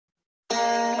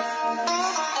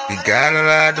got it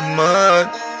out the mud.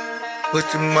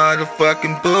 Put your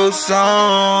motherfucking boots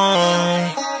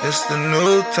on. It's the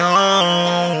new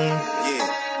tone.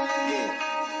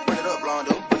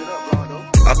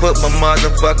 I put my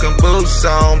motherfucking boots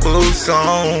on, boots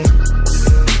on.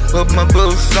 Put my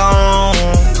boots on.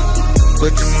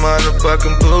 Put your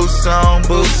motherfucking boots on,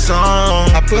 boots on.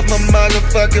 I put my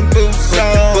motherfucking boots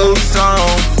on, boots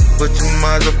on. Put your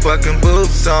motherfucking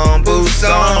boots on, boots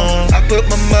on. I put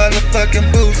my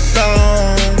motherfucking boots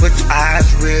on. Put your eyes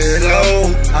real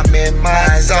low, I'm in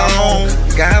my zone.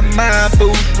 Got my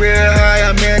boots real high,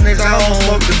 I'm in the zone.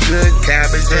 Smoking good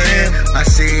cabbage in my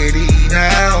city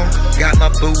now. Got my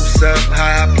boots up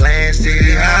high, playing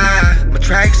city high. My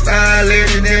track style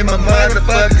living in my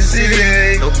motherfucking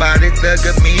city. Nobody thug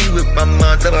at me with my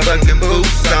motherfucking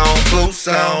boots on, boots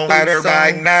on.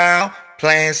 Right now.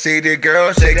 Playing city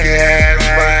girl, shake your ass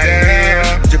right here.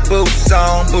 Put your boots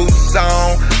on, boots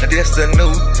on. This the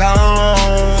new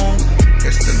tone.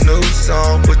 It's the new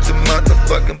song. Put your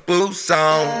motherfucking boots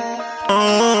on.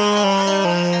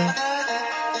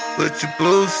 Put your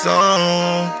boots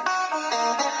on.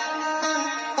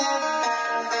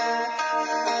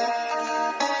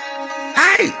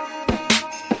 Hey!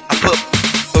 I put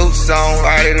boots on,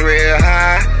 right real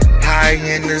high. High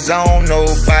in the zone,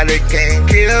 nobody can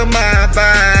kill my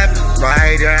vibe.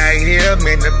 Right here, I'm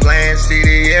in the Plant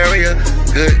City area.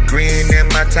 Good green in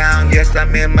my town, yes,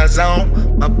 I'm in my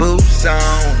zone. My boots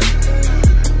on.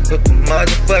 Put my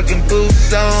motherfucking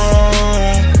boots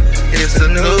on. It's a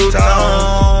new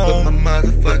tone. Put my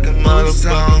motherfucking boots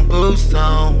on, boots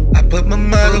on. I put my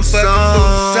motherfucking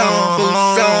boots on,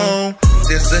 boots on.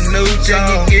 This a new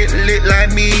tone. You get lit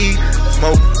like me.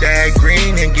 Smoke that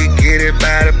green and you get it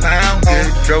by the pound.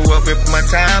 Just drove up in my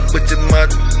time, put your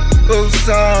mother boots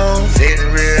on.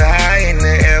 Sitting real high in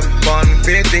the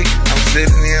F-150. I'm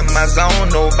sitting in my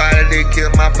zone, nobody to kill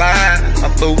my vibe.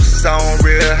 My boots on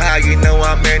real high, you know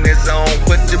I'm in the zone.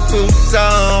 Put your boots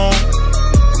on.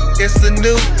 It's a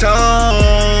new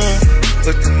tone.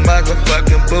 Put your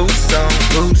motherfucking boots on,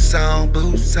 boots on,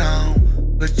 boots on.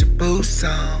 Put your boots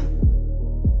on.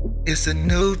 It's a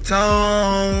new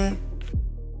tone.